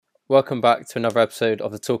Welcome back to another episode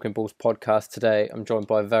of the Talking Balls podcast. Today, I'm joined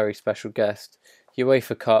by a very special guest,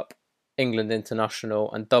 UEFA Cup, England international,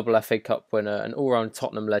 and double FA Cup winner and all-round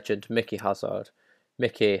Tottenham legend, Mickey Hazard.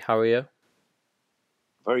 Mickey, how are you?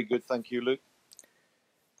 Very good, thank you, Luke.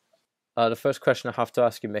 The first question I have to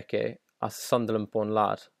ask you, Mickey, as a Sunderland-born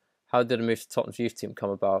lad, how did a move to Tottenham's youth team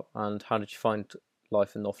come about, and how did you find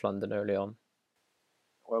life in North London early on?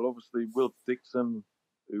 Well, obviously, Will Dixon,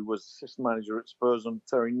 who was assistant manager at Spurs under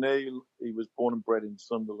Terry Neal, he was born and bred in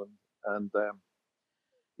Sunderland, and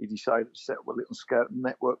he decided to set up a little scouting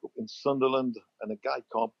network up in Sunderland, and a guy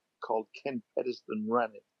called Ken Pedeston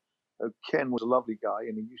ran it. Ken was a lovely guy,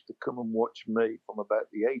 and he used to come and watch me from about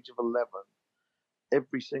the age of 11.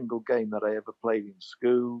 Every single game that I ever played in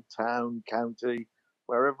school, town, county,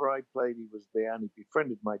 wherever I played, he was there, and he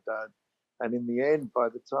befriended my dad. And in the end, by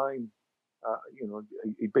the time,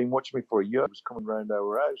 he'd been watching me for a year, he was coming round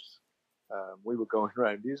our house. We were going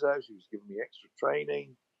around his house. He was giving me extra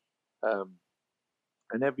training.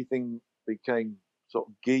 And everything became sort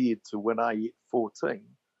of geared to when I hit 14,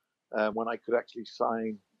 when I could actually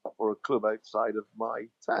sign for a club outside of my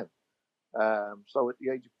town. So at the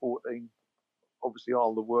age of 14, obviously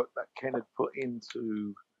all the work that Ken had put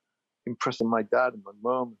into impressing my dad and my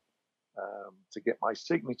mum to get my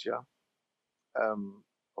signature,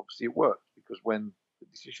 obviously it worked, because when the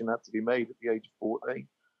decision had to be made at the age of 14,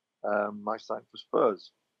 I signed for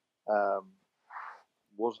Spurs.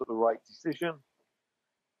 Was it the right decision?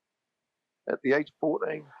 At the age of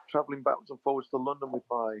 14, travelling backwards and forwards to London with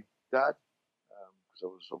my dad, because I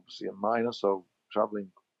was obviously a minor, so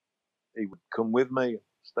travelling, he would come with me,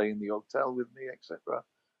 stay in the hotel with me, etc.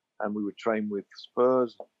 And we would train with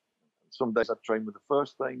Spurs. Some days I'd train with the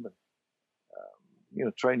first team. And,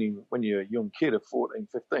 training when you're a young kid of 14,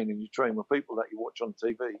 15, and you train with people that you watch on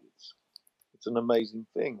TV, it's an amazing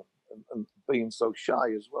thing. And being so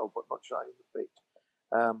shy as well, but not shy in the pitch.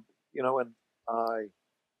 And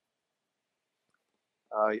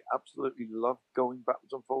I absolutely loved going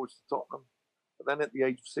backwards and forwards to Tottenham. But then at the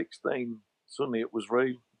age of 16, suddenly it was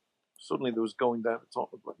real. Suddenly there was going down to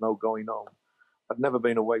Tottenham, but no going home. I'd never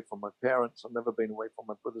been away from my parents. I'd never been away from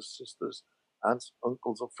my brothers, sisters, aunts,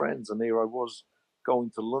 uncles, or friends. And here I was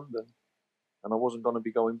going to London, and I wasn't going to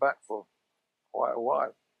be going back for quite a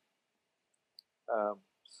while.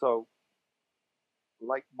 So,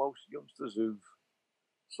 like most youngsters who've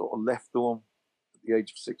sort of left home at the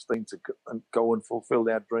age of 16 to go and fulfill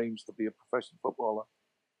their dreams to be a professional footballer,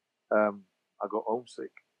 I got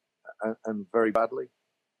homesick and very badly.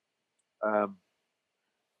 And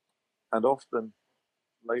often,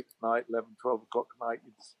 late at night, 11, 12 o'clock at night,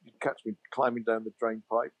 you'd catch me climbing down the drain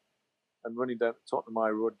pipe and running down to Tottenham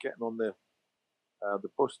High Road, getting on the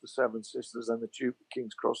bus to Seven Sisters and the tube to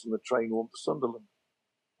King's Cross and the train home to Sunderland.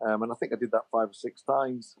 And I think I did that 5 or 6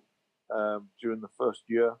 times during the first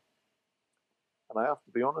year. And I have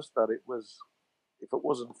to be honest that if it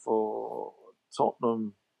wasn't for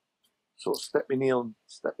Tottenham sort of stepping in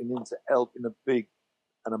to help in a big,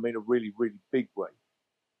 and I mean a really, really big way,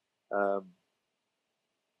 I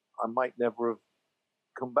might never have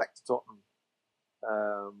come back to Tottenham.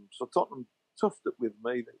 So Tottenham toughed it with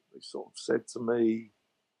me. They sort of said to me,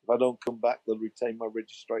 if I don't come back, they'll retain my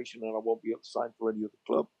registration and I won't be able to sign for any other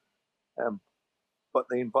club. But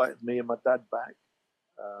they invited me and my dad back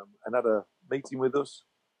and had a meeting with us,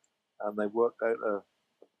 and they worked out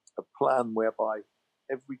a plan whereby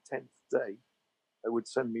every 10th day they would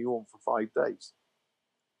send me home for 5 days.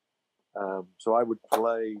 So I would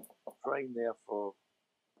train there for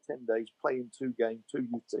 10 days, play in 2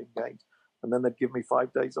 youth team games, and then they'd give me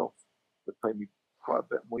 5 days off. They'd pay me quite a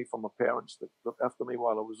bit of money from my parents to look after me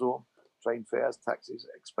while I was home, train fares, taxis,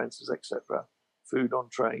 expenses, etc., food on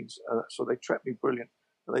trains. So they treated me brilliant,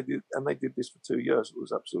 and they did this for 2 years. It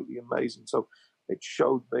was absolutely amazing. So it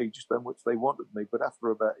showed me just how much they wanted me. But after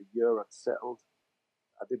about a year, I'd settled.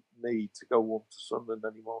 I didn't need to go home to Sunderland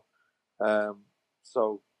anymore.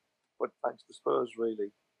 But thanks to Spurs,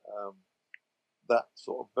 really, that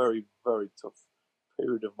sort of very, very tough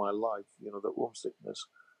period of my life, that homesickness,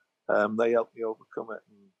 they helped me overcome it,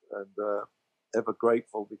 and ever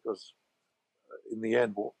grateful, because in the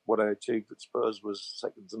end, what I achieved at Spurs was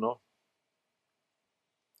second to none.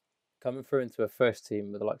 Coming through into a first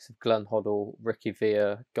team with the likes of Glenn Hoddle, Ricky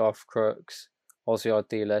Villa, Garth Crooks, Ozzy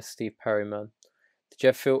Ardiles, Steve Perryman, did you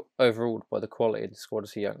ever feel overawed by the quality of the squad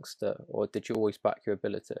as a youngster, or did you always back your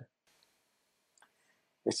ability?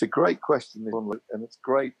 It's a great question, and it's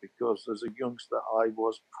great because as a youngster, I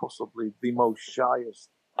was possibly the most shyest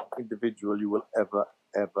individual you will ever,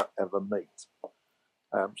 ever, ever meet.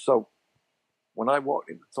 So when I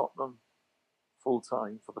walked into Tottenham full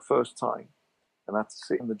time for the first time, and I had to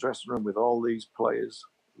sit in the dressing room with all these players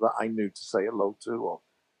that I knew to say hello to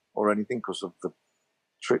or anything because of the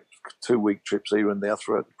 2-week trips here and there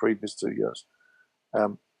throughout the previous 2 years.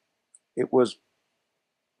 It was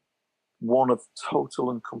one of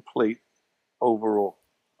total and complete overall.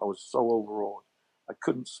 I was so overawed. I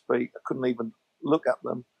couldn't speak. I couldn't even look at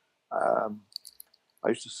them. I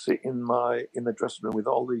used to sit in the dressing room with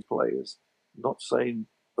all these players, not saying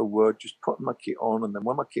a word, just putting my kit on. And then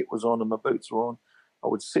when my kit was on and my boots were on, I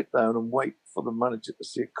would sit down and wait for the manager to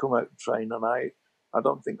see it come out and train. And I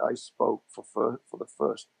don't think I spoke for the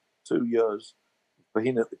first 2 years of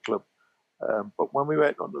being at the club. But when we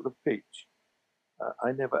went onto the pitch,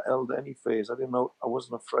 I never held any fears. I didn't know. I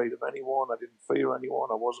wasn't afraid of anyone. I didn't fear anyone.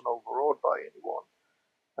 I wasn't overawed by anyone.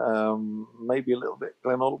 Maybe a little bit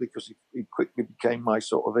Glenn Hoddle because he quickly became my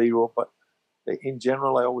sort of hero. But in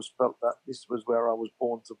general, I always felt that this was where I was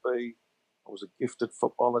born to be. I was a gifted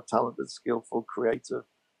footballer, talented, skillful, creative,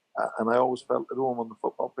 and I always felt at home on the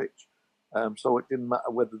football pitch. So it didn't matter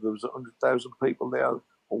whether there was 100,000 people there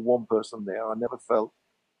or one person there. I never felt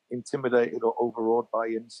intimidated or overawed by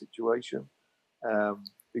any situation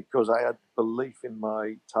because I had belief in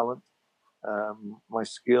my talent, my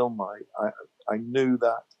skill. I knew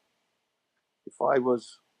that if I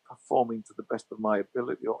was performing to the best of my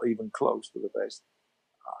ability or even close to the best,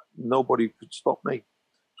 nobody could stop me.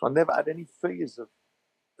 So I never had any fears of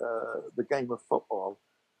the game of football.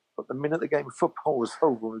 But the minute the game of football was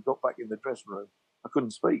over and we got back in the dressing room, I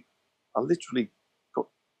couldn't speak. I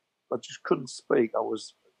just couldn't speak.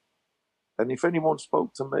 And if anyone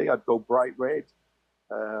spoke to me, I'd go bright red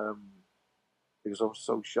because I was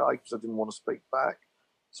so shy because I didn't want to speak back.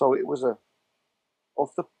 So it was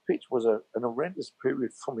off the pitch was an horrendous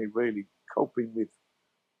period for me, really coping with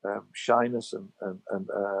shyness and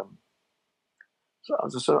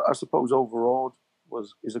so I suppose overawed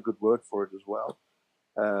is a good word for it as well.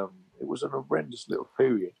 It was an horrendous little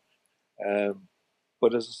period.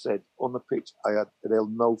 But as I said, on the pitch, it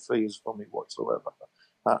held no fears for me whatsoever.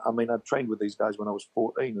 I mean, I trained with these guys when I was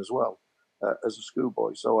 14 as well, as a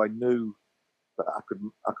schoolboy. So I knew that I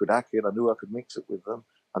could hack it. I knew I could mix it with them.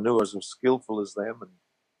 I knew I was as skillful as them and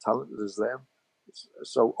talented as them.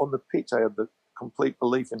 So on the pitch, I had the complete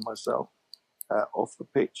belief in myself. Off the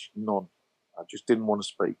pitch, none. I just didn't want to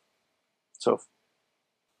speak. Tough.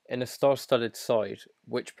 In a star-studded side,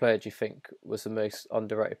 which player do you think was the most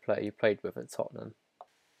underrated player you played with at Tottenham?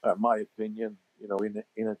 My opinion,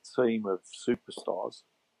 in a team of superstars.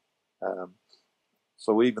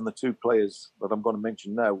 So even the two players that I'm going to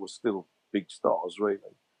mention now were still big stars,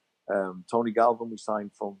 really. Tony Galvin, we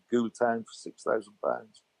signed from Goultown for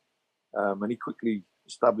 £6,000. And he quickly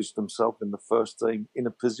established himself in the first team in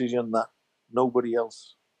a position that nobody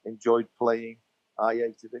else enjoyed playing. I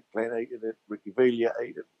hated it, Glenn hated it, Ricky Villa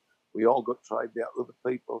hated it. We all got tried out other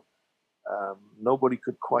people. Nobody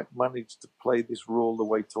could quite manage to play this role the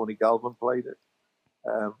way Tony Galvin played it.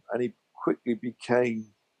 And he quickly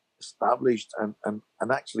became established and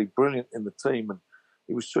actually brilliant in the team. And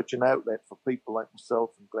he was such an outlet for people like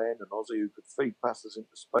myself and Glenn and Ozzy who could feed passes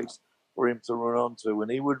into space for him to run onto.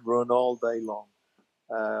 And he would run all day long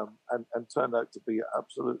and turned out to be an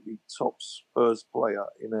absolutely top Spurs player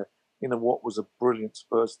in what was a brilliant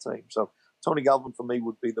Spurs team. So Tony Galvin for me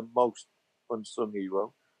would be the most unsung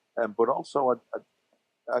hero. But also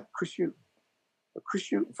Chris Hughton. Chris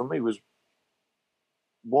Hughton for me was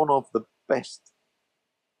one of the best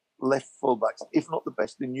left fullbacks, if not the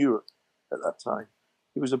best in Europe at that time.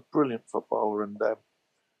 He was a brilliant footballer, and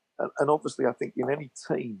obviously I think in any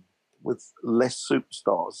team with less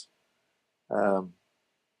superstars,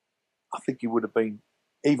 I think he would have been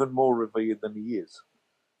even more revered than he is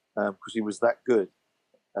because he was that good.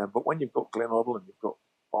 But when you've got Glenn Hoddle and you've got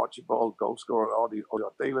Archibald, goal scorer, Ardie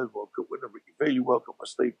Ardiles, World Cup winner, Ricky Villa, World Cup with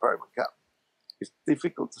Steve Perryman captain, it's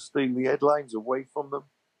difficult to steal the headlines away from them.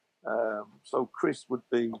 So Chris would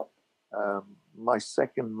be my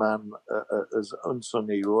second man as unsung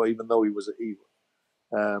hero, even though he was a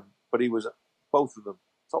hero. But he was both of them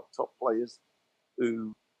top players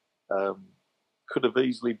who could have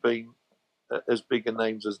easily been as big a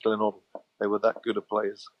names as Glenn Hoddle. They were that good of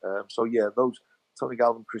players. So yeah, those Tony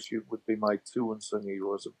Galvin, Chris Hughton would be my two unsung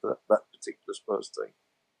heroes of that particular Spurs team.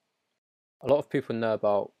 A lot of people know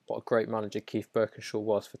about what a great manager Keith Birkinshaw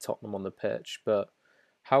was for Tottenham on the pitch, but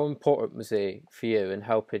how important was he for you in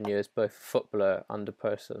helping you as both a footballer and a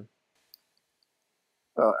person?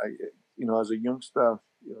 As a youngster,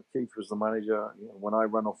 Keith was the manager. When I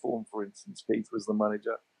ran off home, for instance, Keith was the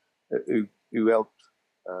manager who helped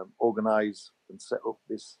organise and set up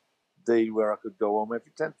this deal where I could go home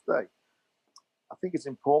every 10th day. I think it's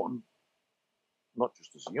important not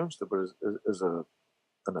just as a youngster, but as an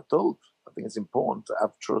adult. I think it's important to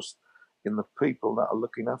have trust in the people that are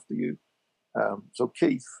looking after you. So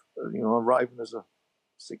Keith, arriving as a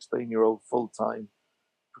 16-year-old full-time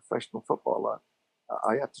professional footballer,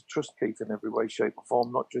 I had to trust Keith in every way, shape, or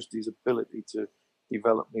form, not just his ability to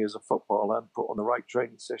develop me as a footballer and put on the right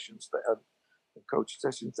training sessions and coaching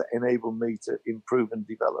sessions that enable me to improve and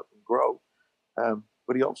develop and grow.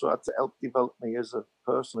 But he also had to help develop me as a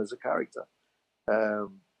person, as a character,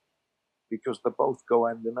 because they both go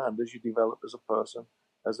hand in hand. As you develop as a person,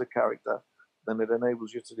 as a character, then it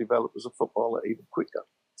enables you to develop as a footballer even quicker.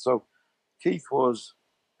 So Keith was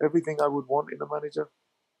everything I would want in a manager.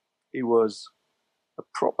 He was a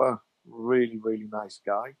proper, really, really nice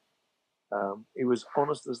guy. He was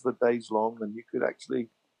honest as the day's long, and you could actually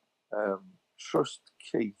trust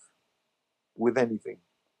Keith with anything.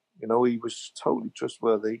 He was totally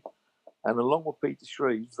trustworthy. And along with Peter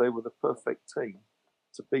Shreves, they were the perfect team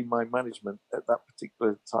to be my management at that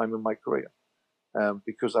particular time in my career.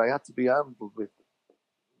 Because I had to be handled with,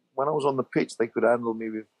 when I was on the pitch, they could handle me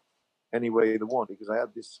with any way they wanted because I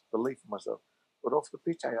had this belief in myself. But off the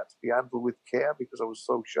pitch, I had to be handled with care because I was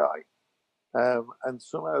so shy. And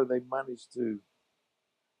somehow they managed to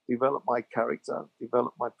develop my character,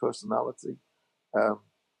 develop my personality,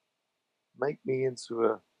 make me into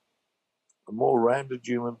a more rounded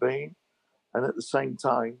human being, and at the same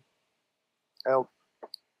time, help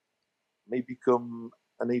me become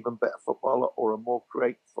an even better footballer or a more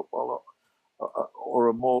creative footballer or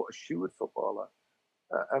a more assured footballer.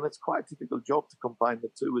 And it's quite a difficult job to combine the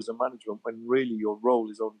two as a management when really your role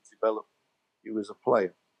is only to develop you as a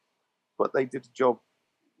player. But they did a job,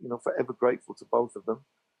 forever grateful to both of them.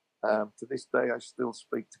 To this day, I still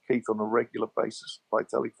speak to Keith on a regular basis by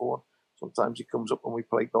telephone. Sometimes he comes up when we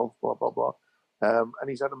play golf, blah, blah, blah. And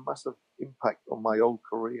he's had a massive impact on my whole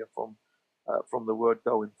career from the word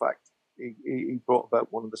go. In fact, he brought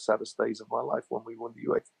about one of the saddest days of my life when we won the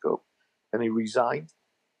UEFA Cup, and he resigned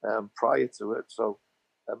prior to it. So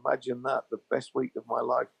imagine that, the best week of my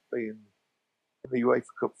life being in the UEFA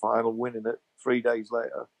Cup final, winning it 3 days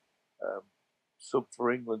later, sub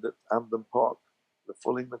for England at Hampden Park, the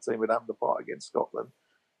full England team at Hampden Park against Scotland.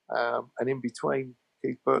 And in between,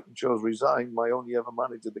 Keith Birkinshaw's resigned, my only ever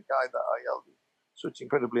manager, the guy that I held in such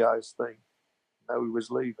incredibly high esteem. Now he was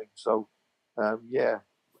leaving. So,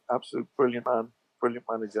 absolute brilliant man, brilliant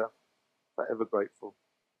manager, forever grateful.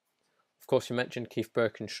 Of course, you mentioned Keith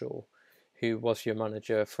Birkinshaw, who was your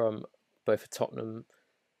manager from both a Tottenham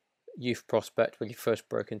youth prospect when you first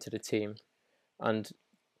broke into the team and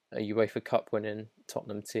a UEFA Cup winning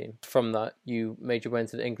Tottenham team. From that, you made your way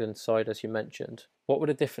into the England side, as you mentioned. What were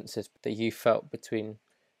the differences that you felt between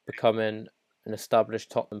becoming an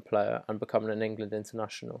established Tottenham player and becoming an England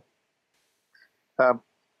international?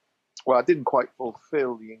 Well, I didn't quite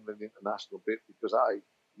fulfil the England international bit because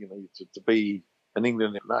to be an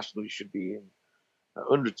England international, you should be in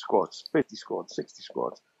 100 squads, 50 squads, 60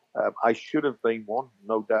 squads. I should have been one,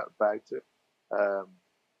 no doubt about it.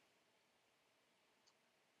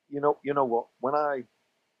 You know what? When I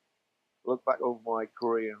look back over my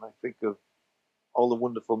career and I think of all the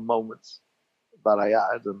wonderful moments that I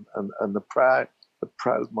had and the proud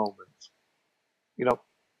moments,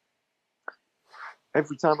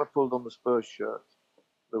 every time I pulled on the Spurs shirt,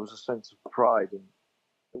 there was a sense of pride, and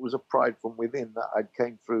it was a pride from within that I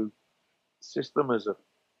came through the system as a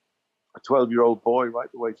 12-year-old boy right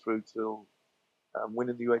the way through till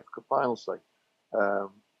winning the UEFA Cup final, say.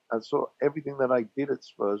 And so everything that I did at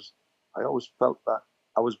Spurs, I always felt that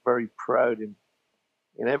I was very proud in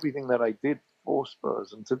everything that I did for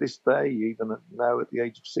Spurs. And to this day, even now at the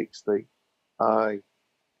age of 60, I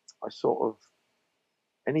sort of,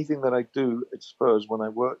 anything that I do at Spurs when I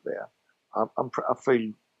work there, I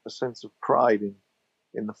feel a sense of pride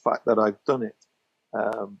in the fact that I've done it.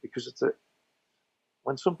 Because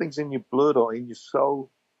when something's in your blood or in your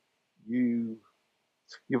soul, you're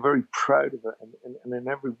very proud of it, and in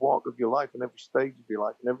every walk of your life, and every stage of your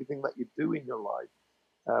life, and everything that you do in your life,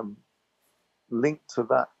 linked to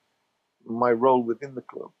that, my role within the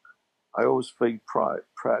club, I always feel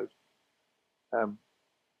proud.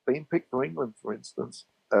 Being picked for England, for instance,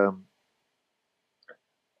 I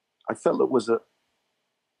felt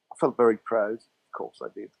I felt very proud. Of course, I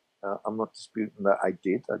did. I'm not disputing that I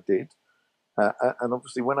did. And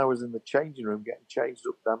obviously, when I was in the changing room getting changed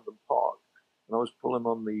up at Hampden Park, and I was pulling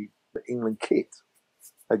on the England kit,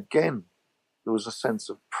 again, there was a sense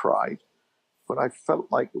of pride. But I felt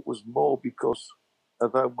like it was more because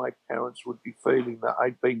of how my parents would be feeling that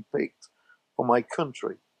I'd been picked for my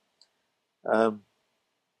country.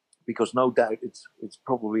 Because no doubt it's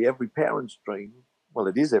probably every parent's dream well,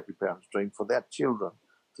 it is every parent's dream for their children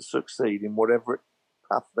to succeed in whatever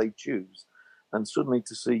path they choose. And suddenly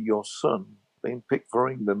to see your son being picked for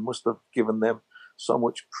England must have given them so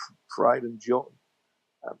much pride and joy.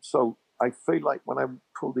 So I feel like when I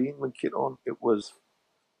pulled the England kit on, it was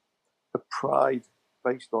a pride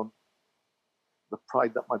based on the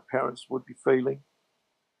pride that my parents would be feeling.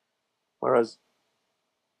 Whereas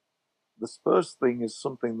the Spurs thing is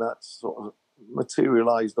something that's sort of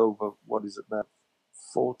materialized over, what is it now,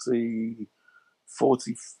 40,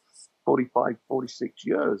 40, 45, 46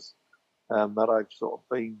 years that I've sort of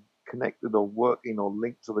been connected or working or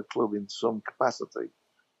linked to the club in some capacity.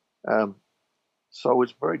 So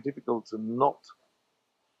it's very difficult to not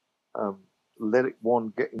let it,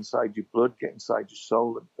 one, get inside your blood, get inside your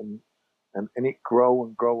soul, and it grow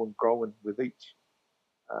and grow and grow. And with each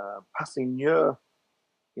passing year,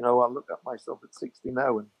 you know, I look at myself at 60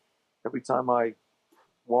 now, and every time I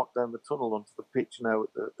walk down the tunnel onto the pitch now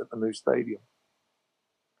at the new stadium,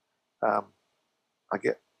 I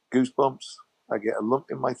get goosebumps, I get a lump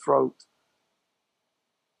in my throat,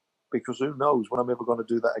 because who knows when I'm ever going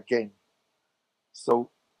to do that again.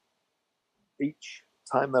 So each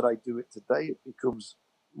time that I do it today, it becomes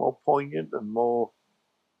more poignant and more,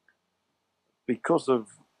 because of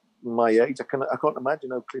my age. I can't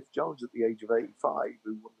imagine how Cliff Jones at the age of 85,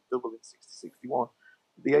 who won the double in 60-61,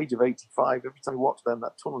 at the age of 85, every time he walks down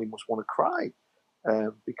that tunnel, he must want to cry,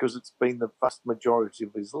 because it's been the vast majority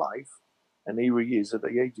of his life. And here he is at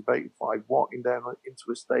the age of 85, walking down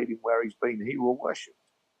into a stadium where he's been hero worshipped.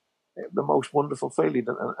 The most wonderful feeling,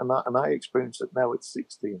 and I experience it now at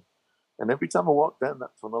 60. And every time I walk down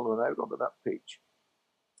that tunnel and out onto that pitch,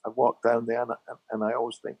 I walk down there and I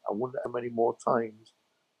always think, I wonder how many more times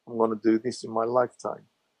I'm going to do this in my lifetime.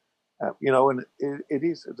 You know, and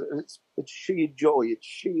it's sheer joy, it's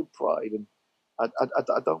sheer pride, and I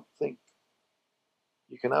don't think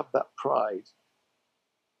you can have that pride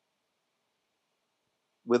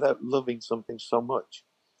without loving something so much.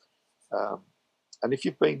 And if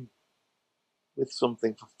you've been with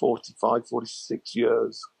something for 45, 46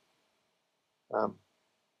 years,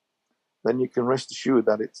 then you can rest assured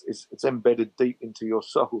that it's embedded deep into your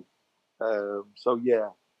soul. So yeah,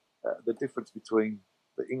 the difference between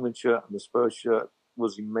the England shirt and the Spurs shirt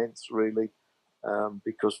was immense, really,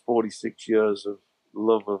 because 46 years of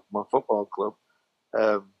love of my football club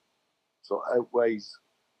so outweighs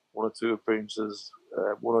one or two appearances,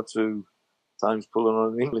 one or two times pulling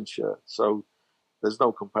on an England shirt. So there's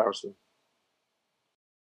no comparison.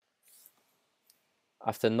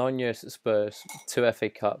 After 9 years at Spurs, 2 FA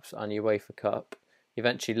Cups and UEFA Cup, you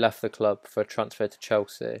eventually left the club for a transfer to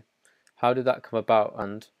Chelsea. How did that come about,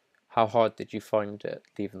 and how hard did you find it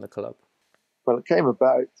leaving the club? Well, it came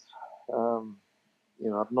about. You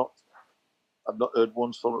know, I've not heard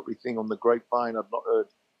one solitary thing on the grapevine. I've not heard.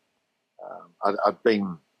 I've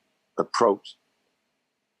been approached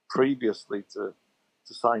previously to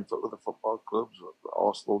sign for other football clubs.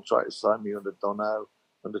 Arsenal tried to sign me under Donau,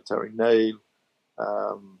 under Terry Neil.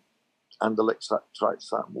 Anderlecht tried to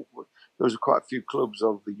sign me. There was quite a few clubs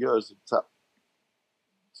over the years that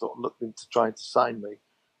sort of looked into trying to sign me.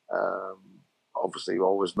 Obviously, I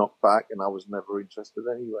was knocked back, and I was never interested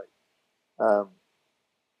anyway.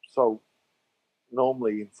 So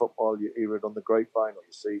normally in football, you hear it on the grapevine, or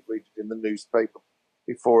you read it in the newspaper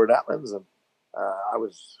before it happens. And I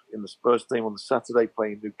was in the Spurs team on the Saturday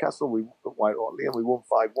playing Newcastle. We at White Hart Lane, we won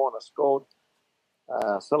 5-1. I scored,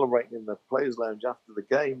 celebrating in the players' lounge after the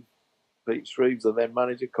game. Pete Shreves, the then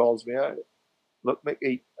manager, calls me out. Look,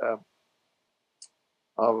 Mickey,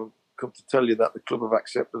 I've come to tell you that the club have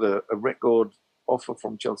accepted a record offer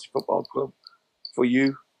from Chelsea Football Club for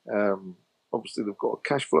you. Obviously, they've got a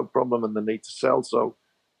cash flow problem and they need to sell, so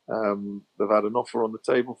they've had an offer on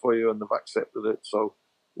the table for you and they've accepted it. So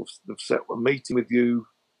they've set a meeting with you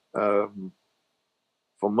for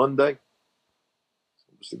Monday.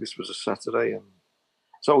 Obviously, this was a Saturday, and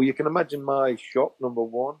so you can imagine my shock, number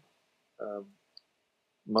one,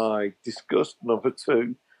 my disgust, number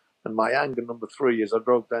two, and my anger, number three, as I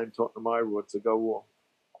drove down Tottenham High Road to go home.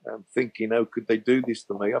 Thinking, how could they do this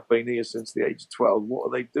to me? I've been here since the age of 12. What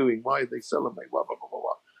are they doing? Why are they selling me? Blah, blah, blah, blah,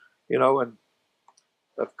 blah. You know, and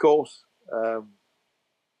of course,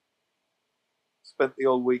 spent the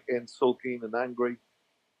whole weekend sulking and angry.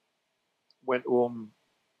 Went home,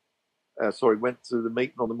 went to the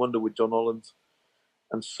meeting on the Monday with John Holland,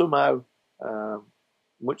 and somehow,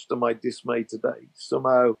 much to my dismay today,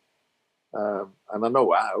 somehow, and I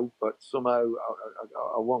know how, but somehow,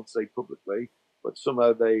 I won't say publicly, but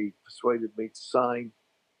somehow they persuaded me to sign,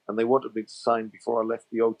 and they wanted me to sign before I left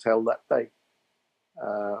the hotel that day.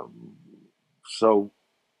 So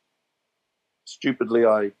stupidly,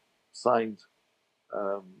 I signed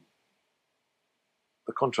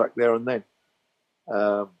the contract there and then.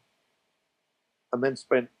 And then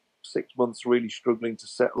spent 6 months really struggling to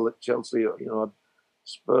settle at Chelsea.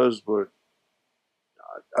 Spurs were,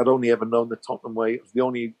 I'd only ever known the Tottenham way. It was the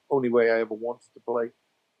only way I ever wanted to play.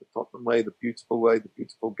 The Tottenham way, the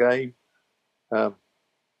beautiful game. And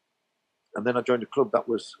then I joined a club that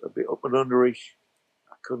was a bit up and underish.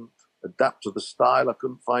 I couldn't adapt to the style. I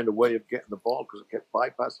couldn't find a way of getting the ball because it kept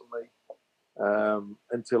bypassing me.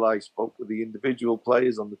 Until I spoke with the individual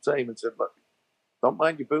players on the team and said, look, don't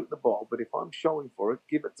mind you booting the ball, but if I'm showing for it,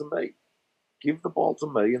 give it to me. Give the ball to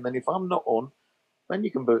me, and then if I'm not on, then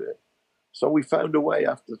you can boot it. So we found a way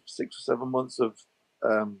after 6 or 7 months of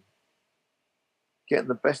getting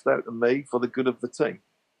the best out of me for the good of the team.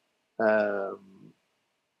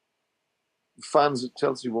 Fans at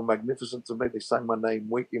Chelsea were magnificent to me. They sang my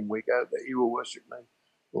name week in, week out. They hero worshipped me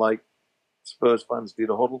like Spurs fans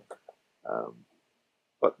did a huddle.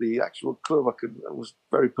 But the actual club, I was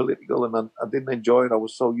very political, and I didn't enjoy it. I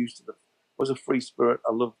was so used to it. I was a free spirit.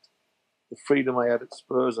 I loved the freedom I had at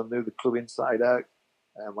Spurs. I knew the club inside out.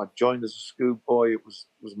 I joined as a schoolboy. It was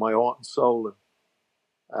my heart and soul,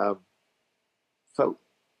 and felt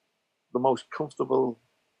the most comfortable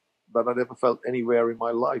that I'd ever felt anywhere in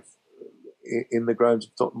my life in the grounds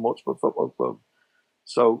of Tottenham Hotspur Football Club.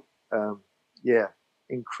 So,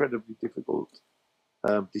 incredibly difficult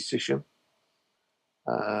decision.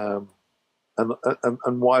 And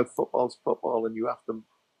while football's football, and you have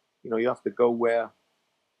to go where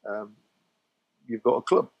you've got a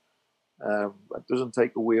club. That doesn't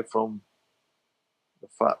take away from the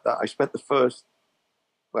fact that I spent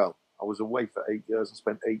I was away for 8 years and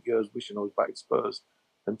spent 8 years wishing I was back at Spurs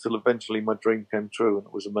until eventually my dream came true, and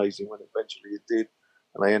it was amazing when eventually it did,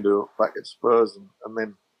 and I ended up back at Spurs, and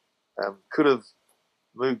then could have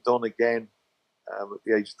moved on again at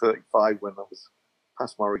the age of 35 when I was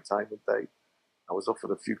past my retirement date. I was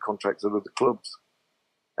offered a few contracts at other clubs,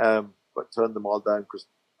 but turned them all down because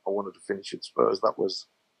I wanted to finish at Spurs. That was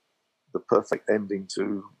the perfect ending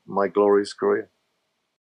to my glorious career.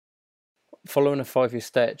 Following a 5-year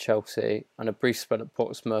stay at Chelsea and a brief spell at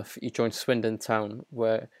Portsmouth, you joined Swindon Town,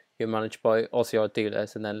 where you're managed by Ossie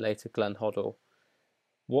Ardiles and then later Glenn Hoddle.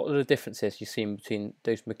 What are the differences you've seen between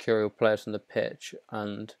those mercurial players on the pitch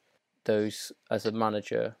and those as a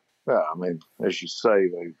manager? Yeah, I mean, as you say,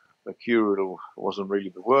 mercurial wasn't really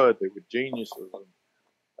the word. They were geniuses and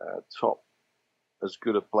top, as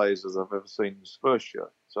good at players as I've ever seen in Spurs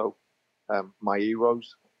shirt. So my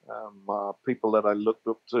heroes, people that I looked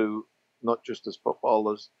up to, not just as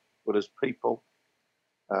footballers, but as people.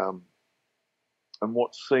 And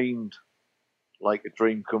what seemed like a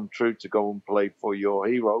dream come true to go and play for your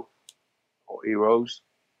hero or heroes,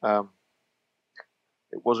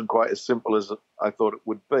 it wasn't quite as simple as I thought it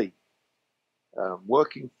would be.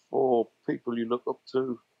 Working for people you look up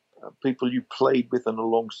to, people you played with and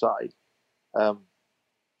alongside,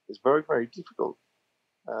 is very, very difficult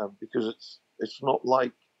because it's not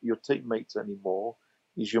like your teammates anymore.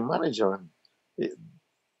 He's your manager, and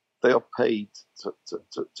they are paid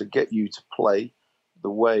to get you to play the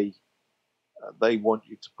way they want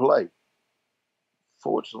you to play.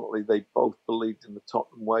 Fortunately, they both believed in the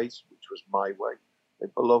Tottenham ways, which was my way. They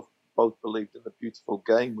both believed in the beautiful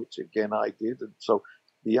game, which again I did. And so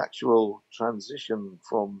the actual transition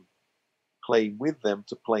from playing with them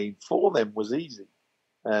to playing for them was easy.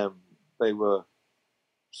 They were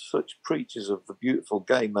such preachers of the beautiful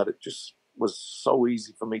game that it just was so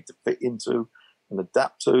easy for me to fit into and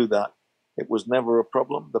adapt to that it was never a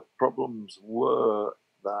problem. The problems were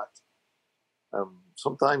that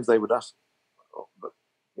sometimes they would ask,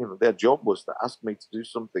 their job was to ask me to do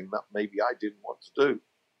something that maybe I didn't want to do.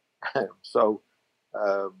 So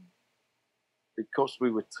because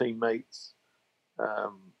we were teammates,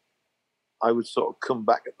 I would sort of come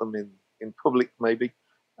back at them in public, maybe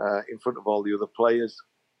in front of all the other players,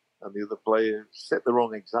 and the other players set the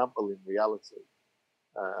wrong example in reality.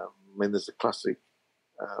 There's a classic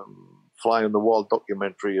fly on the wall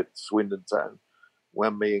documentary at Swindon Town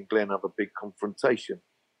when me and Glenn have a big confrontation.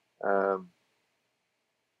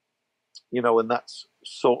 And that's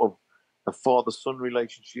sort of a father-son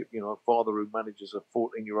relationship, a father who manages a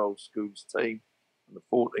 14-year-old school's team, and the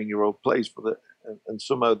 14-year-old plays for and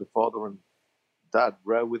somehow the father and dad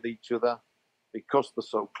row with each other because they're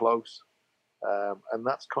so close. And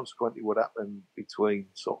that's consequently what happened between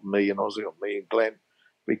sort of me and Ossie, or me and Glenn,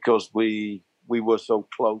 because we were so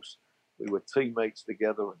close. We were teammates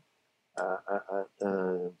together.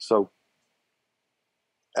 So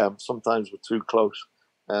sometimes we're too close.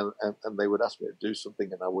 And they would ask me to do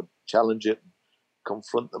something, and I would challenge it and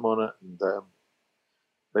confront them on it. And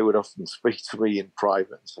they would often speak to me in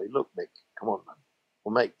private and say, "Look, Mick, come on, man,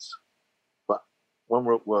 we're mates. But when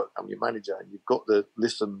we're at work, I'm your manager, and you've got to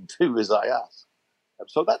listen and do as I ask." And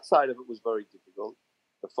so that side of it was very difficult.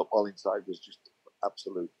 The footballing side was just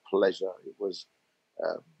absolute pleasure. It was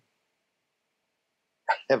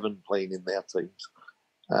heaven playing in their teams.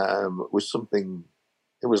 It was something.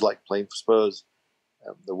 It was like playing for Spurs.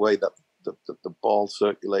 The way that the ball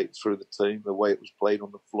circulated through the team, the way it was played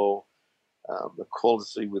on the floor, the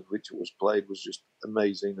quality with which it was played was just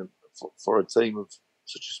amazing, and for a team of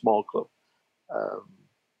such a small club.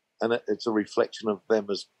 And it's a reflection of them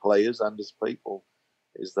as players and as people,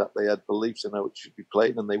 is that they had beliefs in how it should be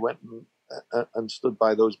played, and they went and stood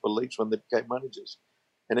by those beliefs when they became managers.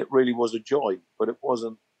 And it really was a joy, but it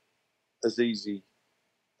wasn't as easy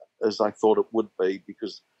as I thought it would be,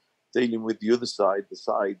 because dealing with the other side, the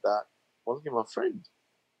side that, well, you're my friend.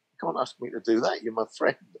 You can't ask me to do that. You're my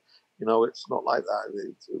friend. You know, it's not like that.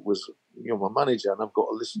 It was, you're my manager, and I've got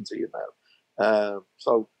to listen to you now.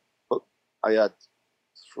 But I had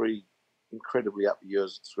 3 incredibly happy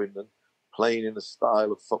years at Swindon, playing in a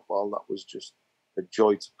style of football that was just a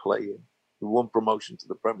joy to play in. We won promotion to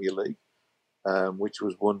the Premier League, which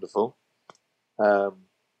was wonderful. And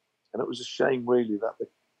it was a shame, really, that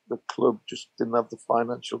the club just didn't have the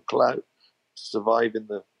financial clout to survive in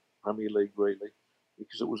the Premier League, really,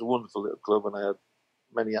 because it was a wonderful little club, and I had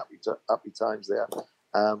many happy times there.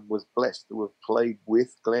 Was blessed to have played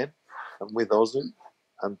with Glenn and with Ozzy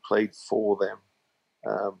and played for them,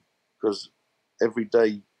 because every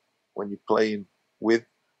day when you're playing with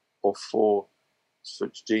or for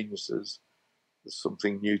such geniuses, there's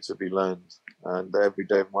something new to be learned. And every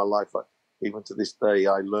day of my life, even to this day,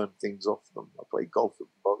 I learn things off them. I play golf with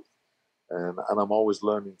them both, and I'm always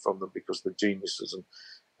learning from them because they're geniuses.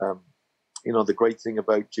 And the great thing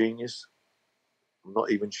about genius, I'm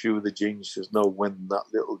not even sure the geniuses know when that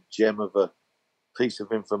little gem of a piece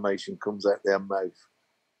of information comes out their mouth.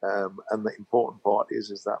 And the important part is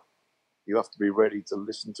that you have to be ready to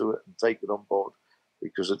listen to it and take it on board,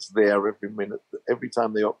 because it's there every minute. Every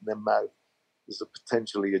time they open their mouth, there's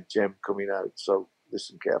potentially a gem coming out. So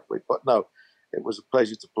listen carefully. But no, it was a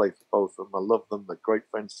pleasure to play for both of them. I love them. They're great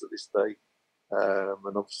friends to this day.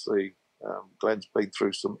 And obviously, Glenn's been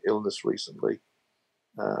through some illness recently,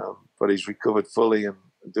 but he's recovered fully and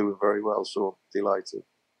doing very well. So I'm delighted.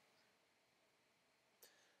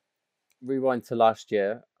 Rewind to last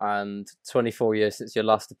year, and 24 years since your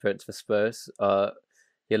last appearance for Spurs.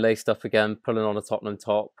 You're laced up again, pulling on a Tottenham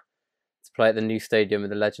top to play at the new stadium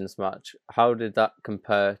in the Legends match. How did that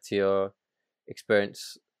compare to your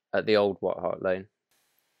experience at the old White Hart Lane?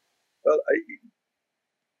 Well,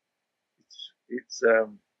 it's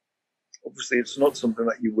obviously it's not something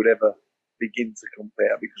that you would ever begin to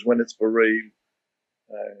compare, because when it's for real,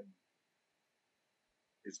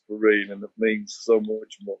 it's for real, and it means so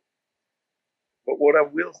much more. But what I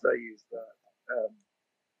will say is that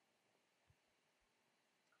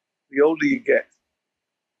the older you get,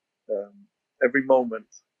 every moment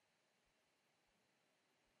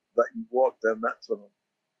that you walk down that tunnel,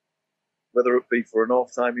 whether it be for an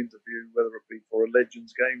half-time interview, whether it be for a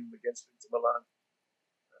Legends game against Inter Milan,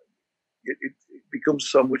 it becomes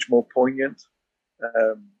so much more poignant.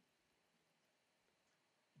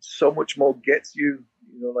 So much more gets you.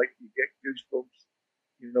 Like you get goosebumps.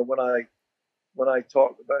 When I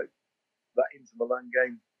talk about that Inter Milan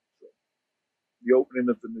game, the opening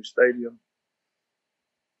of the new stadium,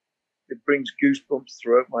 it brings goosebumps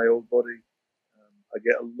throughout my whole body. I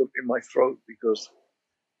get a lump in my throat because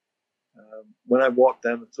when I walk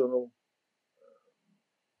down the tunnel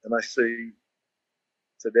and I see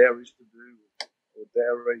Taderi to do, or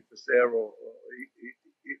Dare Facer, or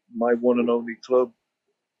my one and only club,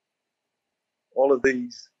 all of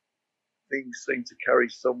these things seem to carry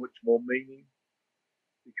so much more meaning,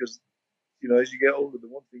 because as you get older, the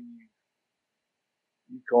one thing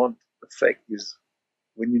you can't affect is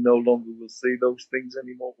when you no longer will see those things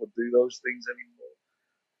anymore or do those things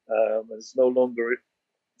anymore. And it's no longer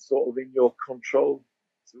sort of in your control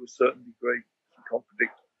to a certain degree. You can't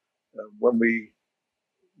predict when we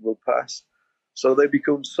will pass. So they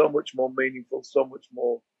become so much more meaningful, so much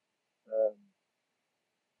more.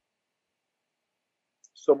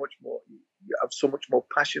 You have so much more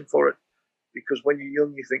passion for it, because when you're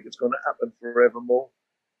young, you think it's going to happen forevermore.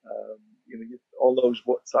 All those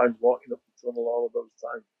times walking up the tunnel, all of those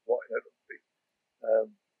times walking out of the pit.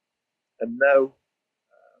 And now,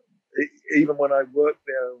 even when I worked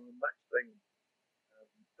there on the match thing,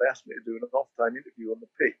 they asked me to do an off-time interview on the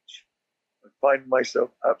pitch. I find myself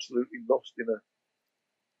absolutely lost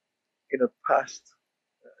in a past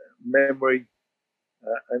memory,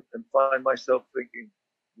 and find myself thinking,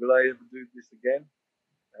 will I ever do this again?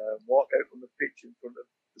 Walk out on the pitch in front of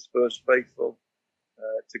the Spurs faithful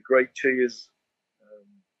to great cheers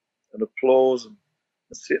and applause, and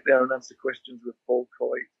sit there and answer questions with Paul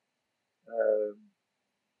Coyte.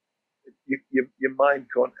 Your mind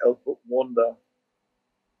can't help but wonder.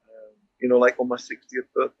 Like on my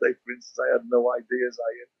 60th birthday, for instance, I had no idea as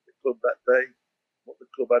I entered the club that day what the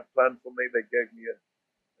club had planned for me. They gave me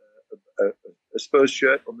a Spurs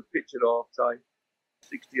shirt on the pitch at half time,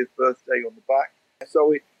 60th birthday on the back.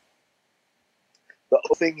 So the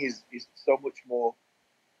whole thing is so much more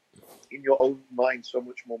in your own mind, so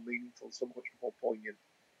much more meaningful, so much more poignant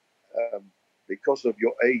because of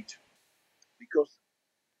your age. Because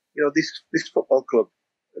this football club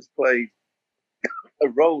has played a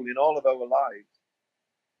role in all of our lives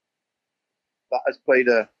that has played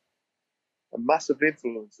a massive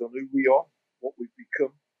influence on who we are, what we've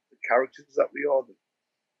become, the characters that we are,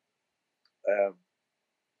 that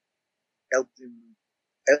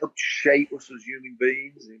helped shape us as human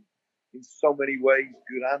beings in so many ways,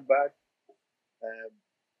 good and bad.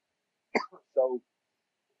 So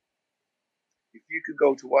if you could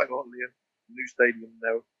go to White Hart Lane, new stadium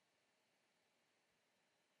now,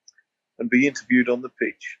 and be interviewed on the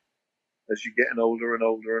pitch as you're getting older and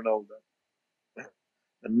older and older,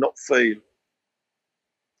 and not feel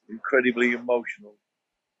incredibly emotional,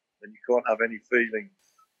 then you can't have any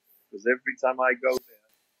feelings. Because every time I go there,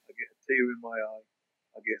 I get a tear in my eye,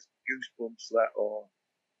 I get goosebumps that are.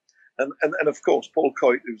 And of course, Paul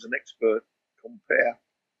Coyte, who's an expert compare,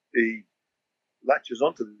 he latches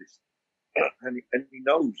onto this and he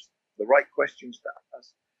knows the right questions to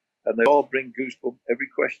ask. And they all bring goosebumps. Every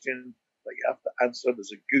question that you have to answer,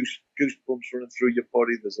 there's a goosebumps running through your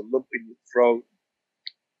body, there's a lump in your throat.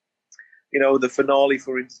 The finale,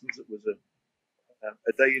 for instance, it was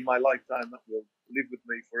a day in my lifetime that will live with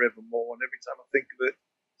me forevermore. And every time I think of it,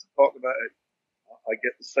 to talk about it, I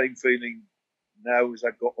get the same feeling now as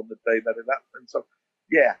I got on the day that it happened. So,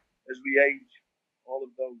 yeah, as we age, all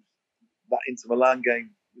of that Inter Milan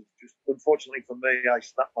game was just, unfortunately for me, I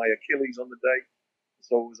snapped my Achilles on the day.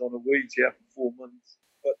 So I was on a wheelchair for 4 months.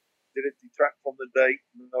 But did it detract from the day?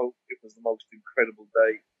 No, it was the most incredible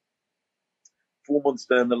day. 4 months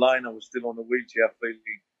down the line, I was still on a wheelchair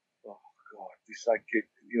feeling, oh, God, the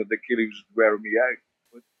Achilles was wearing me out.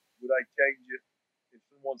 But would I change it? If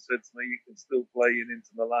someone said to me, you can still play in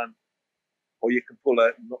Inter Milan, or you can pull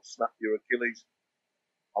out and not snap your Achilles,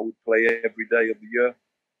 I would play every day of the year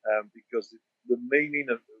because the meaning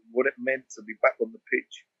of what it meant to be back on the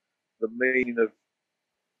pitch, the meaning of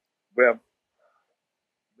where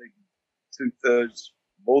maybe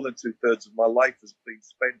more than 2/3 of my life has been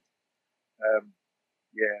spent.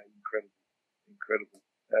 Incredible.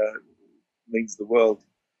 Means the world.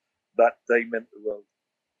 That day meant the world.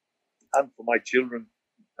 And for my children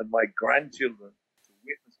and my grandchildren to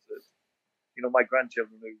witness it. My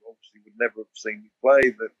grandchildren, who obviously would never have seen me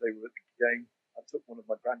play, that they were at the game. I took one of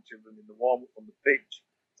my grandchildren in the warm-up on the pitch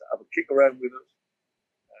to have a kick around with us.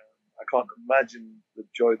 I can't imagine the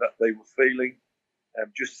joy that they were feeling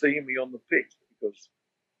just seeing me on the pitch, because,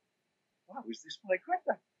 wow, is this my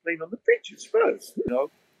granddad playing on the pitch at Spurs?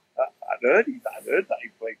 I'd heard that he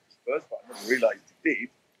played for Spurs, but I never realised he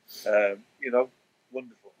did.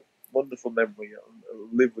 Wonderful memory. It'll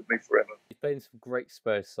live with me forever. You've played in some great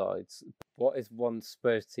Spurs sides. What is one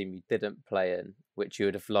Spurs team you didn't play in, which you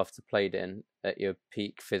would have loved to play in at your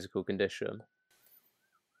peak physical condition?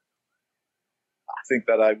 I think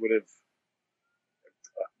that I would have.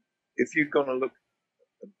 If you're going to look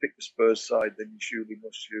and pick the Spurs side, then you surely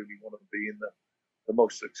want to be in the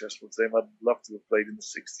most successful team. I'd love to have played in the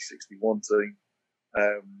 60-61 team.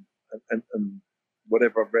 And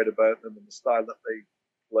whatever I've read about them and the style that they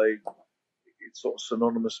played, it's sort of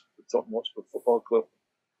synonymous with the Tottenham Hotspur Football Club.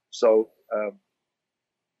 So, I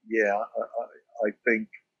think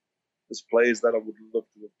there's players that I would love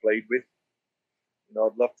to have played with.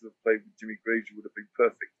 I'd love to have played with Jimmy Greaves, who would have been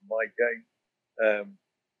perfect for my game.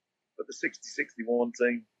 But the 60-61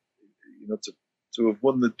 team, to have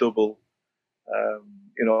won the double,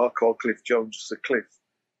 I call Cliff Jones Sir Cliff,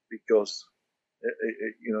 because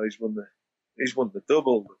he's won the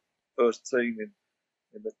double, the first team in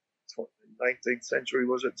the 19th century,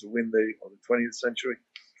 was it, to win or the 20th century,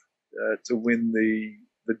 to win the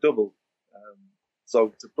double.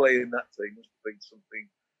 So to play in that team must have been something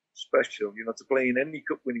special. To play in any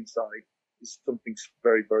cup winning side is something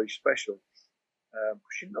very, very special.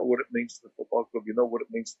 Because you know what it means to the football club, you know what it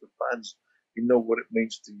means to the fans, you know what it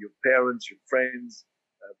means to your parents, your friends,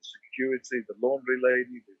 the security, the laundry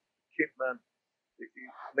lady, the kit man. It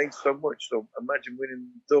means so much. So imagine winning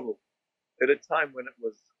double at a time when it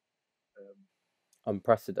was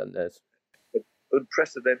unprecedented.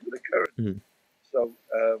 Unprecedented occurrence. Mm-hmm. So,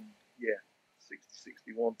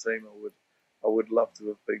 61 team I would love to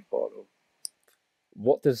have been part of.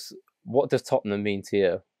 What does Tottenham mean to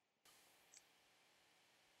you?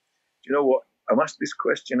 Do you know what? I'm asked this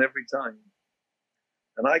question every time.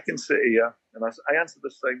 And I can sit here, and I answer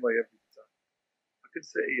the same way every time. I can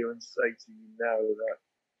sit here and say to you now that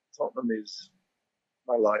Tottenham is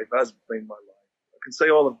my life, has been my life. I can say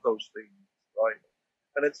all of those things, right?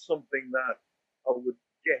 And it's something that I would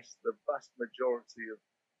guess the vast majority of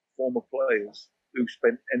former players who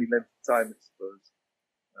spent any length of time at Spurs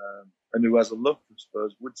and who has a love for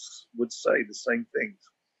Spurs would say the same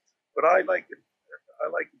things. But I like a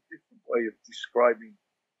different way of describing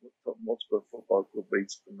what Tottenham Hotspur Football Club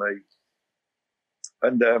means to me.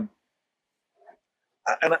 And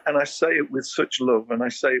I say it with such love, and I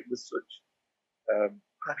say it with such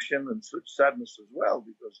passion and such sadness as well,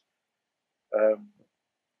 because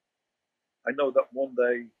I know that one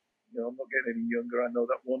day, I'm not getting any younger. I know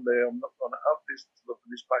that one day I'm not going to have this love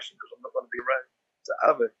and this passion because I'm not going to be around to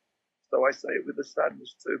have it. So I say it with a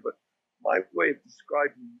sadness too. But my way of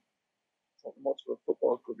describing Tottenham Hotspur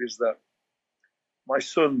Football Club is that my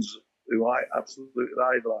sons, who I absolutely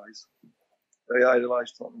idolise, they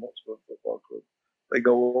idolise Tottenham Hotspur Football Club. They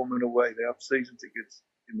go home and away. They have season tickets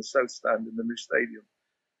in the South Stand in the new stadium.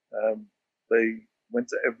 They went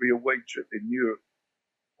to every away trip in Europe.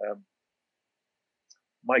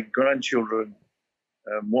 My grandchildren,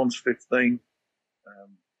 one's 15,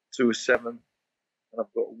 two are 7, and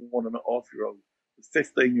I've got a 1.5-year-old. The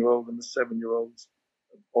 15-year-old and the 7-year-olds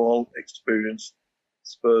have all experienced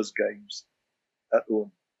Spurs games at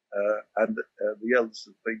home, and the eldest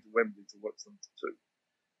has been to Wembley to watch them too.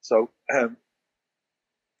 So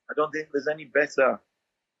I don't think there's any better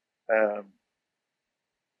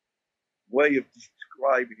way of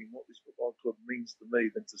describing what this football club means to me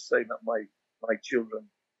than to say that my children,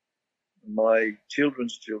 my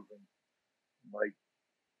children's children, my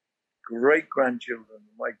great-grandchildren,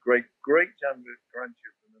 my great-great-grandchildren,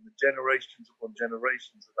 and the generations upon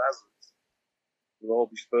generations of Hazards will all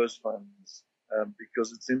be Spurs fans,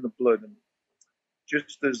 because it's in the blood. And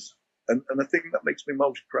just as, and the thing that makes me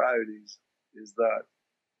most proud is that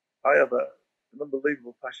I have an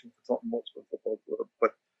unbelievable passion for Tottenham Hotspur Football Club,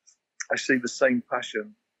 but I see the same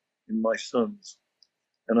passion in my sons,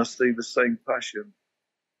 and I see the same passion.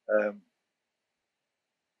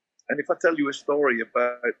 And if I tell you a story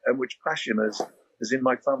about how much passion is in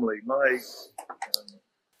my family, my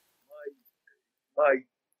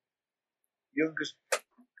youngest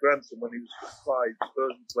grandson, when he was 5,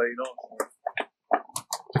 Spurs were playing Arsenal,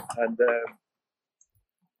 and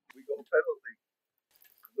we got a penalty.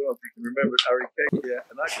 I don't know if you can remember it, Harry Kane. Yeah,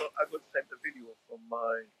 and I got sent a video from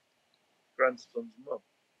my grandson's mum.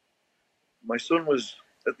 My son was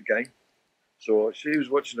at the game, so she was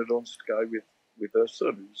watching it on Sky with her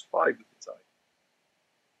son, who was 5 at the time.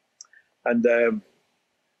 And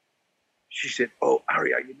she said, "Oh,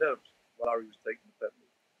 Harry, are you nervous?" While Harry was taking the penalty.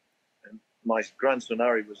 And my grandson,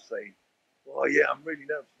 Harry, was saying, "Oh, yeah, I'm really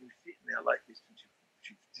nervous." And he was sitting there like this, and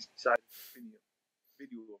she decided to spin a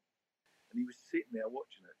video of him. And he was sitting there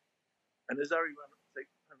watching it. And as Harry ran up to take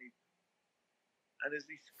the penalty, and as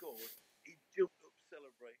he scored, he jumped up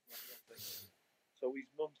celebrating like nothing. So his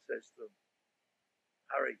mum says to him,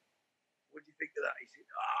 "Harry, what do you think of that?" He said,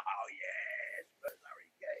 "Oh, yes, but Harry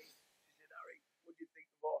Kane." She said, "Harry, what do you think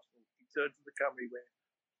of Arsenal?" He turned to the camera, he went,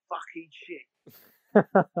 "Fucking shit."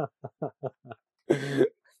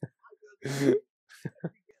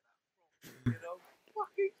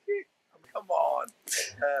 Fucking shit. I mean, come on.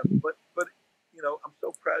 But I'm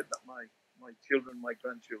so proud that my children, my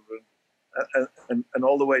grandchildren, and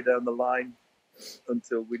all the way down the line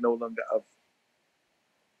until we no longer have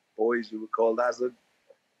boys who were called Hazard,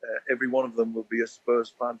 every one of them will be a Spurs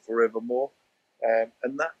fan forevermore,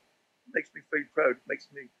 and that makes me feel proud.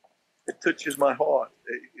 It touches my heart.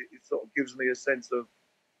 It sort of gives me a sense of,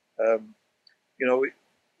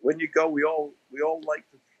 when you go, we all like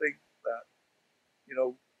to think that,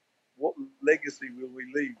 what legacy will we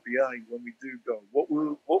leave behind when we do go? What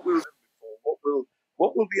will we remember for?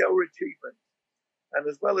 What will be our achievement? And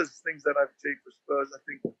as well as things that I've achieved for Spurs, I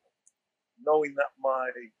think knowing that my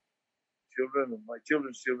children and my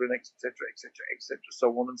children's children, etc.,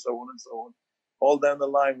 so on and so on and so on, all down the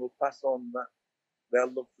line will pass on their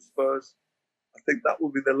love for Spurs. I think that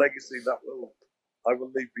will be the legacy that I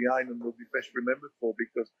will leave behind and will be best remembered for,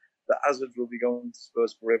 because the Hazards will be going to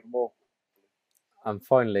Spurs forevermore. And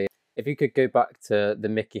finally, if you could go back to the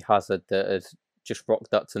Mickey Hazard that had just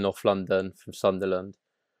rocked up to North London from Sunderland,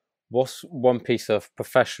 What's one piece of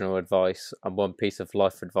professional advice and one piece of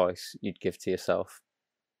life advice you'd give to yourself?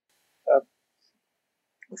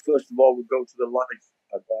 First of all, we'll go to the life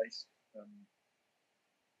advice.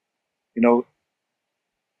 You know,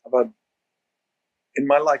 I've had, in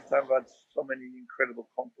my lifetime, I've had so many incredible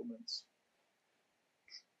compliments.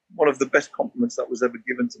 One of the best compliments that was ever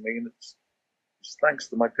given to me, and it's thanks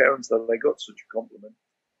to my parents that I got such a compliment,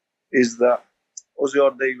 is that Ozzy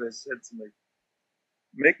Ardila said to me,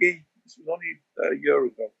 Mickey, this was only a year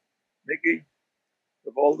ago, Mickey,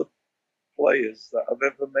 of all the players that I've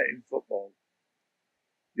ever met in football,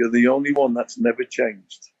 you're the only one that's never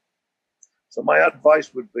changed. So my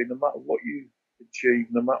advice would be, no matter what you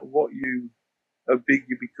achieve, no matter how big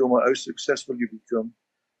you become or how successful you become,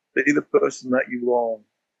 be the person that you are.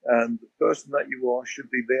 And the person that you are should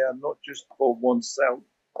be there not just for oneself,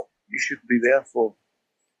 you should be there for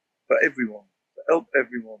everyone, to help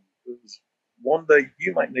everyone. Because one day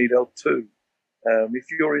you might need help too.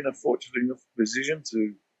 If you're in a fortunate enough position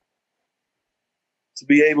to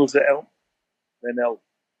be able to help, then help.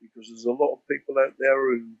 Because there's a lot of people out there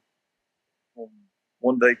who, from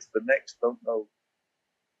one day to the next, don't know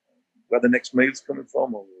where the next meal's coming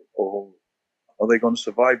from, or are they going to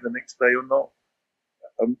survive the next day or not.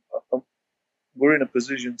 We're in a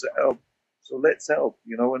position to help, so let's help,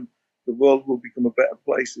 and the world will become a better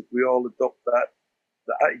place if we all adopt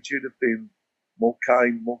the attitude of being more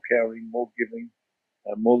kind, more caring, more giving,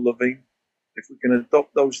 more loving. If we can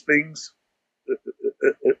adopt those things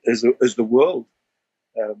as the world,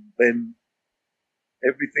 then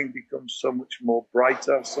everything becomes so much more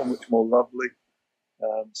brighter, so much more lovely.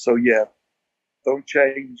 So yeah, don't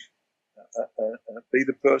change. Be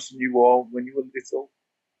the person you are when you were little,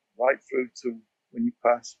 right through to when you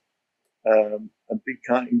pass, and be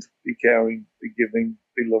kind, be caring, be giving,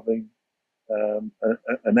 be loving,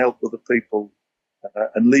 and help other people,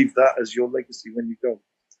 and leave that as your legacy when you go.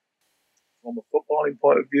 From a footballing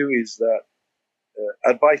point of view, is that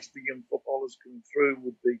advice to young footballers coming through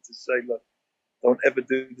would be to say, look, don't ever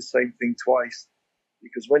do the same thing twice,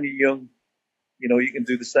 because when you're young, you can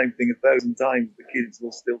do the same thing 1,000 times. The kids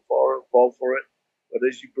will still fall for it. But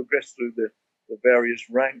as you progress through the various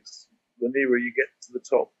ranks, the nearer you get to the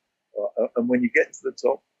top. And when you get to the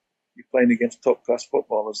top, you're playing against top-class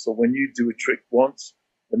footballers. So when you do a trick once,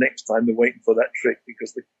 the next time they're waiting for that trick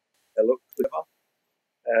because they look clever.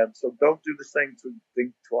 So don't do the same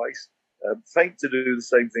thing twice. Feign to do the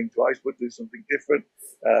same thing twice, but do something different.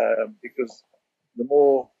 Because the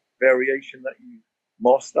more variation that you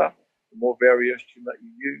master, the more variation that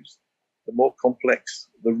you use, the more complex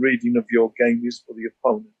the reading of your game is for the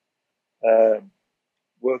opponent.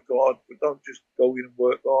 Work hard, but don't just go in and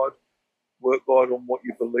work hard. Work hard on what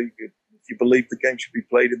you believe in. If you believe the game should be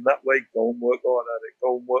played in that way, go and work hard at it.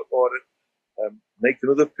 Go and work hard at it. Making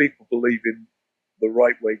other people believe in the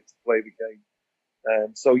right way to play the game.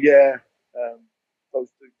 So yeah,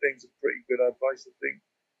 those two things are pretty good advice, I think.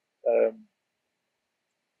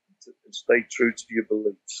 To stay true to your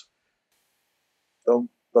beliefs. Don't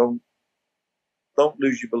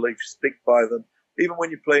lose your beliefs. Stick by them, even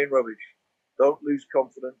when you're playing rubbish. Don't lose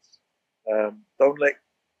confidence. Don't let.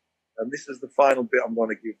 And this is the final bit I'm going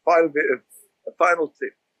to give. A final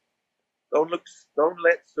tip. Don't let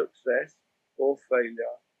success or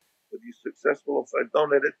failure, whether you're successful or failure,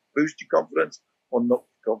 don't let it boost your confidence or knock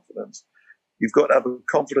your confidence. You've got to have a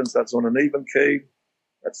confidence that's on an even key,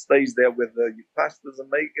 that stays there, whether your pass doesn't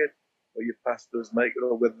make it or your pass does make it,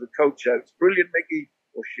 or whether the coach shouts, brilliant Mickey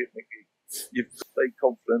or shit Mickey. You've got to stay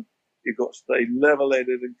confident. You've got to stay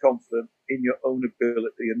level-headed and confident in your own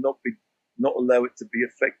ability, and not allow it to be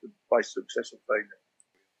affected by success or failure.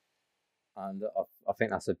 And I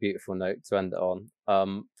think that's a beautiful note to end it on.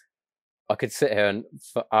 I could sit here and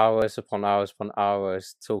for hours upon hours upon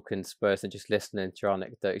hours talking Spurs and just listening to your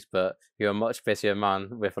anecdotes, but you're a much busier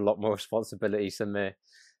man with a lot more responsibilities than me.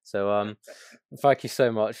 So thank you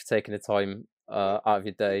so much for taking the time out of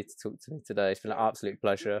your day to talk to me today. It's been an absolute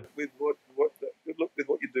pleasure. Good luck with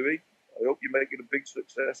what you're doing. I hope you make it a big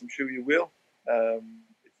success. I'm sure you will.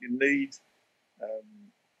 If you need,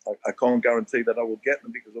 I can't guarantee that I will get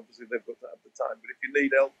them, because obviously they've got to have the time. But if you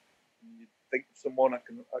need help, and you think of someone, I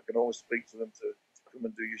can always speak to them to come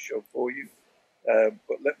and do your show for you.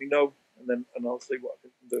 But let me know, and I'll see what I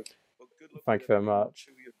can do. But good luck. Thank you very much. I'm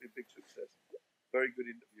sure you'll be a big success. Very good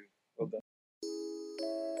interview. Well done.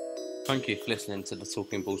 Thank you for listening to the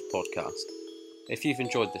Talking Balls podcast. If you've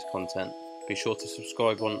enjoyed this content, be sure to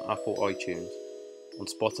subscribe on Apple iTunes, on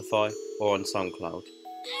Spotify, or on SoundCloud.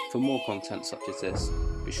 For more content such as this,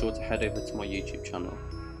 be sure to head over to my YouTube channel,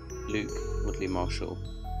 Luke Woodley Marshall.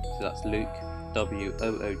 So that's Luke,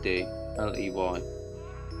 Woodley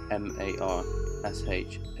Marshall.